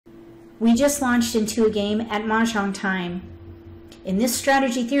We just launched into a game at Mahjong time. In this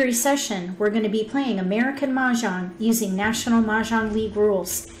strategy theory session, we're going to be playing American Mahjong using National Mah Jongg League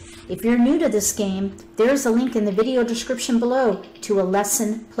rules. If you're new to this game, there's a link in the video description below to a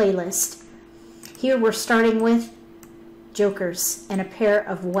lesson playlist. Here we're starting with jokers and a pair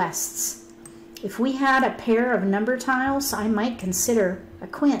of wests. If we had a pair of number tiles, I might consider a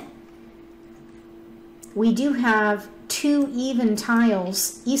quint. We do have 2 even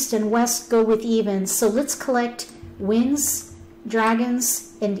tiles. East and west go with evens, so let's collect wins,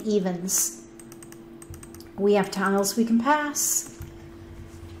 dragons, and evens. We have tiles we can pass.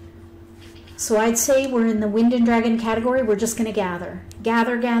 So I'd say we're in the wind and dragon category. We're just going to gather.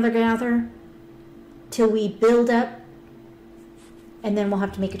 Gather, gather, gather, till we build up, and then we'll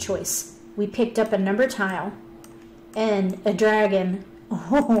have to make a choice. We picked up a number tile and a dragon.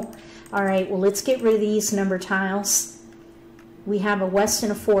 Oh, all right, well, let's get rid of these number tiles. We have a west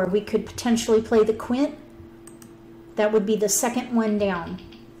and a 4. We could potentially play the quint. That would be the second one down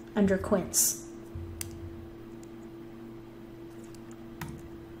under quints.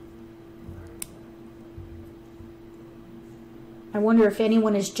 I wonder if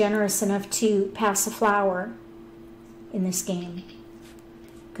anyone is generous enough to pass a flower in this game,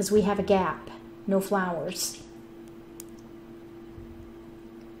 because we have a gap, no flowers.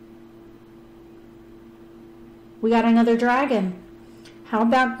 We got another dragon. How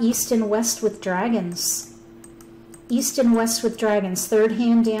about east and west with dragons? East and west with dragons, third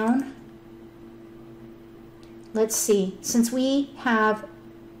hand down. Let's see, since we have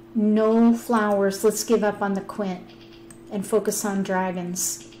no flowers, let's give up on the quint and focus on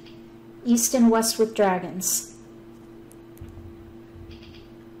dragons. East and west with dragons.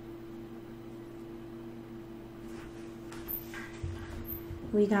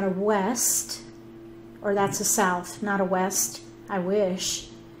 We got a west, or that's a south, not a west. I wish.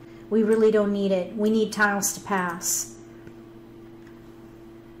 We really don't need it. We need tiles to pass.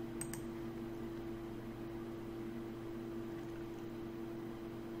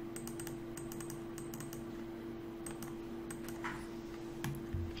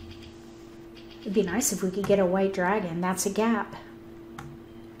 It'd be nice if we could get a white dragon. That's a gap.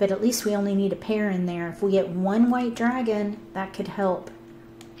 But at least we only need a pair in there. If we get one white dragon, that could help.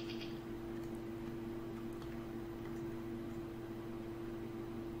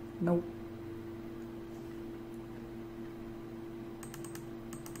 Nope.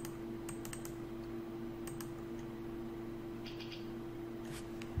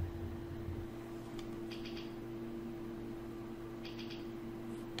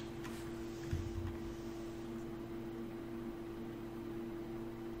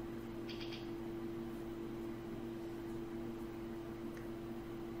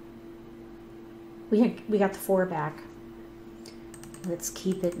 We got the 4 back. Let's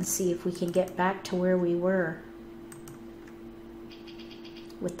keep it and see if we can get back to where we were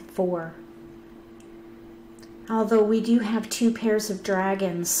with the 4. Although we do have 2 pairs of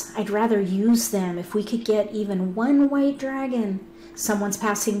dragons, I'd rather use them. If we could get even one white dragon. Someone's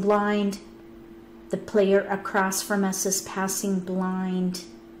passing blind. The player across from us is passing blind.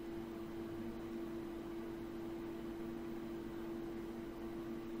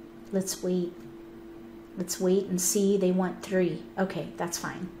 Let's wait. Let's wait and see. They want 3. Okay, that's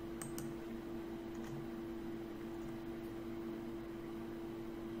fine.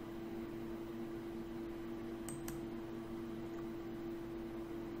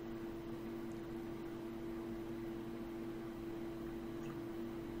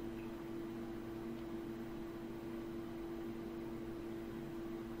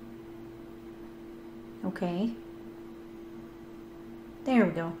 Okay. There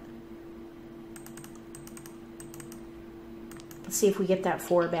we go. Let's see if we get that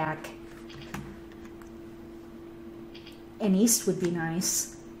 4 back. An east would be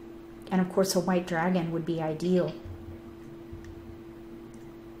nice. And of course a white dragon would be ideal.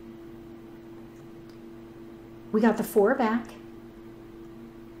 We got the 4 back.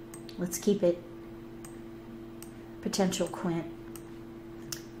 Let's keep it. Potential quint.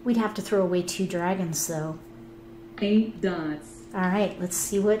 We'd have to throw away 2 dragons though. 8 dots. Alright, let's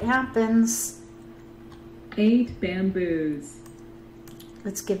see what happens. 8 bamboos.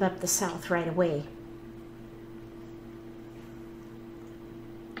 Let's give up the south right away.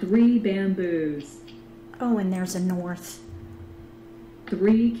 3 bamboos. Oh, and there's a north.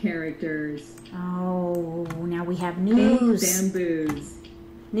 3 characters. Oh, now we have news. 8 bamboos.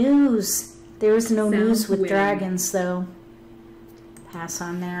 News. There is no news with wind. dragons, though. Pass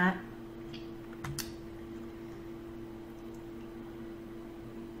on that.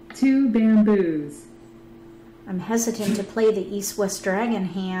 2 bamboos. I'm hesitant to play the east-west dragon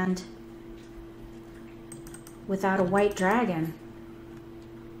hand. without a white dragon.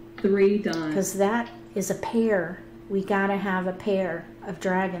 3 dots. Because that is a pair. We gotta have a pair of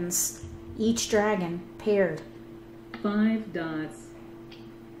dragons. Each dragon paired. 5 dots.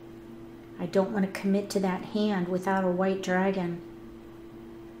 I don't want to commit to that hand without a white dragon.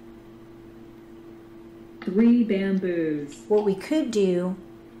 3 bamboos. What we could do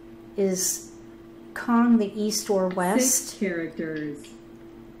is Kong the east or west. 6 characters.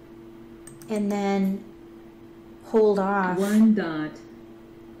 And then hold off 1 dot.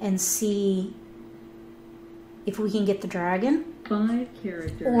 and see if we can get the dragon. 5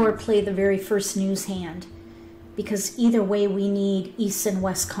 characters. Or play the very first news hand. Because either way we need east and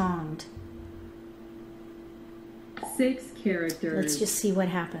west Konged. 6 characters. Let's just see what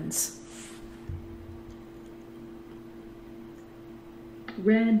happens.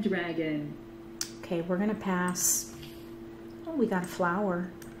 Red dragon. Okay, we're gonna pass. Oh, we got a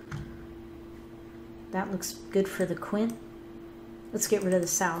flower. That looks good for the quint. Let's get rid of the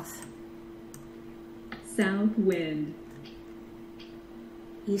south. South wind.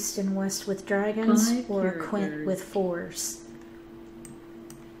 East and west with dragons 5 or a characters. quint with fours.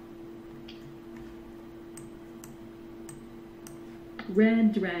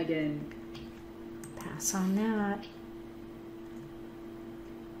 Red dragon. Pass on that.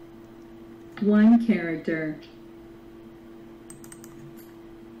 1 character.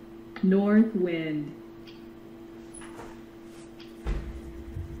 North wind.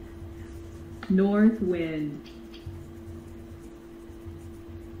 North wind.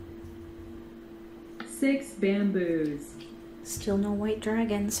 6 bamboos. Still no white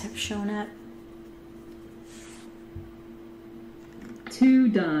dragons have shown up. 2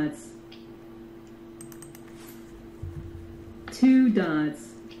 dots. 2 dots.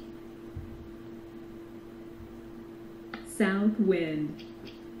 South wind.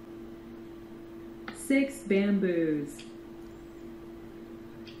 6 bamboos.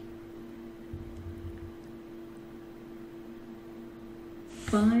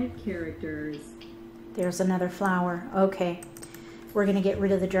 Five characters. There's another flower. Okay. We're going to get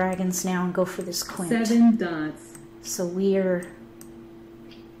rid of the dragons now and go for this quint. 7 dots. So we're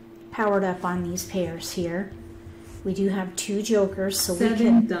powered up on these pairs here. We do have 2 jokers, so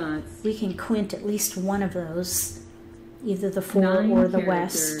 7 dots. we can quint at least one of those, either the 4 9 or the characters.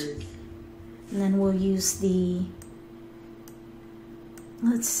 west. And then we'll use the,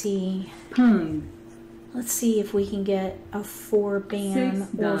 let's see, Pung. let's see if we can get a 4 bam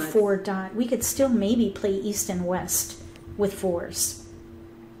 6 or dots. 4 dot. We could still maybe play east and west with 4s.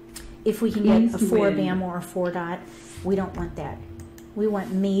 If we can get East a 4 wind. bam or a 4 dot, we don't want that. We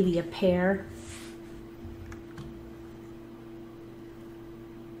want maybe a pair.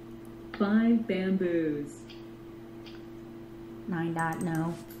 5 bamboos. 9 dot,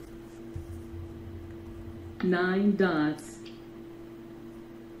 no. 9 dots.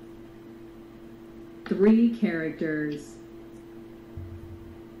 3 characters.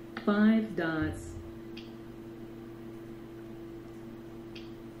 5 dots.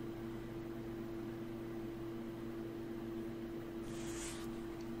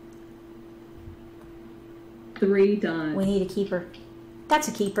 Three dots. We need a keeper. That's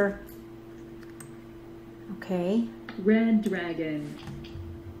a keeper. Okay. Red dragon.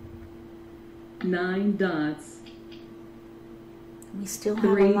 9 dots. We still have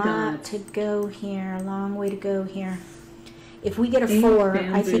 3 a lot dots. to go here. A long way to go here. If we get a 8 4,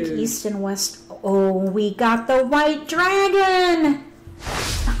 I think bamboos. east and west. Oh, we got the white dragon!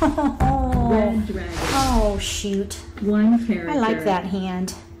 Oh, Red dragon. oh shoot. 1 character. I like that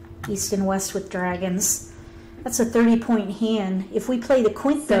hand. East and west with dragons. That's a 30-point hand. If we play the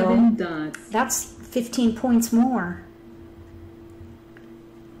quint, though, 7 dots. that's 15 points more.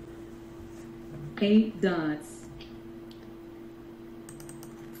 8 dots.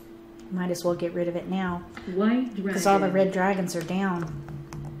 Might as well get rid of it now, White dragon. because all the red dragons are down.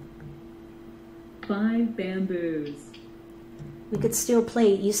 5 bamboos. We could still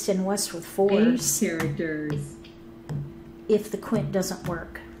play east and west with 8 4s characters. if the quint doesn't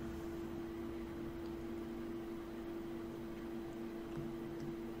work.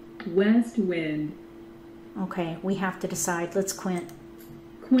 West wind. Okay, we have to decide. Let's quint.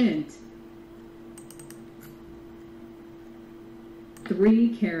 Quint.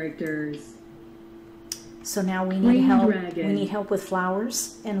 3 characters. So now we need Green help. dragon. We need help with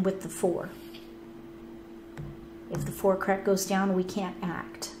flowers and with the 4. If the 4 crack goes down, we can't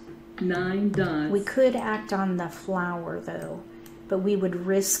act. 9 dots. We could act on the flower though, but we would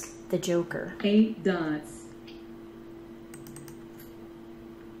risk the joker. 8 dots.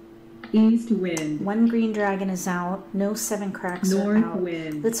 East wind. One green dragon is out. No 7 cracks are North out.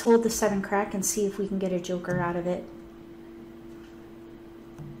 wind. Let's hold the 7 crack and see if we can get a joker out of it.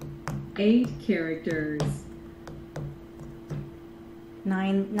 8 characters.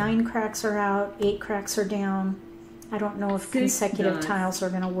 9 cracks are out. 8 cracks are down. I don't know if 6 consecutive dots. tiles are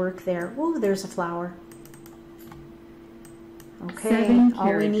going to work there. Ooh, there's a flower. Okay, 7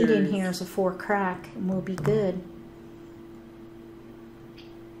 all we need in characters. here is a 4 crack and we'll be good.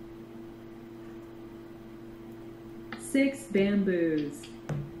 Six bamboos.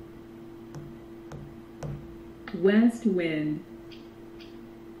 West wind.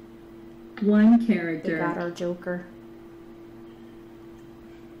 1 We character. got our joker.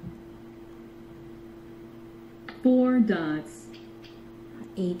 4 dots.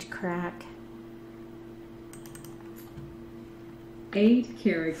 8 crack. 8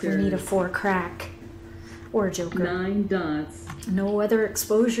 characters. We need a 4 crack or a joker. 9 dots. No other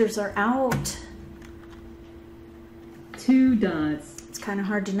exposures are out. 2 dots. It's kind of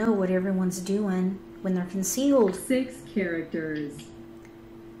hard to know what everyone's doing when they're concealed. 6 characters.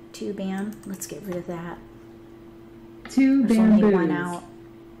 2 bam. Let's get rid of that. 2 There's bamboos. only 1 out.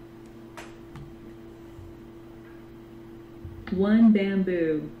 1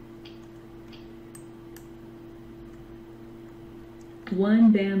 bamboo.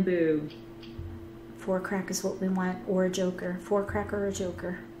 1 bamboo. 4 crack is what we want, or a joker. 4 crack or a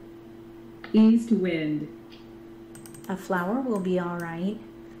joker. East wind. A flower will be all right.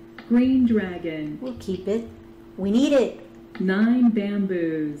 Green dragon. We'll keep it. We need it. 9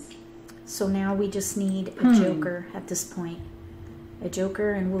 bamboos. So now we just need a Hmm. joker at this point. A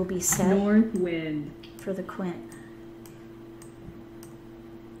joker and we'll be set North wind. for the quint.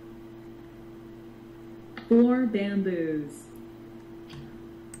 4 bamboos.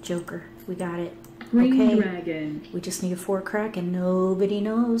 Joker. We got it. Green Okay. dragon. We just need a 4 crack and nobody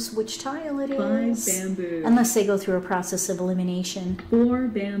knows which tile it 5 is. bamboos. Unless they go through a process of elimination. 4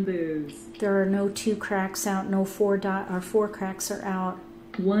 bamboos. There are no 2 cracks out, no 4 cracks are out.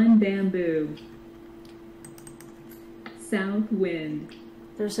 1 bamboo. South wind.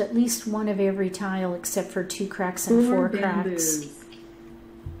 There's at least 1 of every tile except for 2 cracks and 4 cracks. bamboos.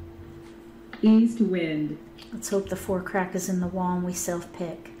 East wind. Let's hope the 4 crack is in the wall and we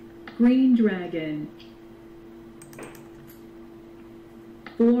self-pick. Green dragon.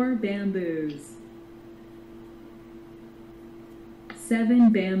 4 bamboos. 7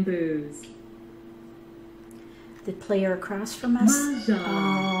 bamboos. The player across from us. Mahjong.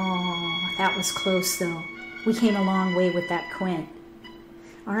 Oh, that was close though. We came a long way with that quint.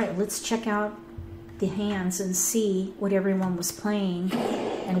 All right, let's check out the hands and see what everyone was playing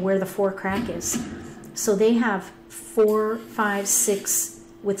and where the 4 crack is. So they have 4, 5, 6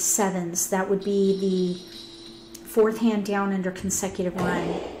 with 7s. That would be the 4th hand down under consecutive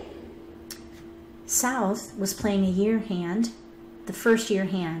run. South was playing a year hand, the first year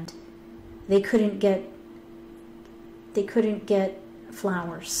hand. They couldn't get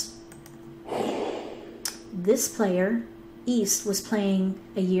flowers. This player, East, was playing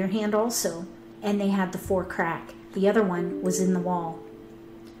a year hand also, and they had the 4 crack. The other one was in the wall.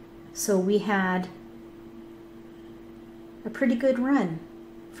 So we had a pretty good run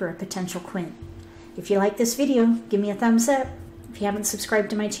for a potential quint. If you like this video, give me a thumbs up. If you haven't subscribed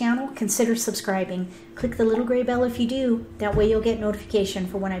to my channel, consider subscribing. Click the little gray bell if you do. That way you'll get notification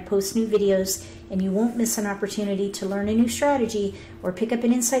for when I post new videos and you won't miss an opportunity to learn a new strategy or pick up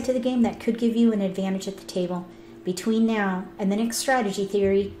an insight to the game that could give you an advantage at the table. Between now and the next strategy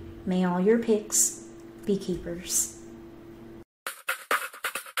theory, may all your picks be keepers.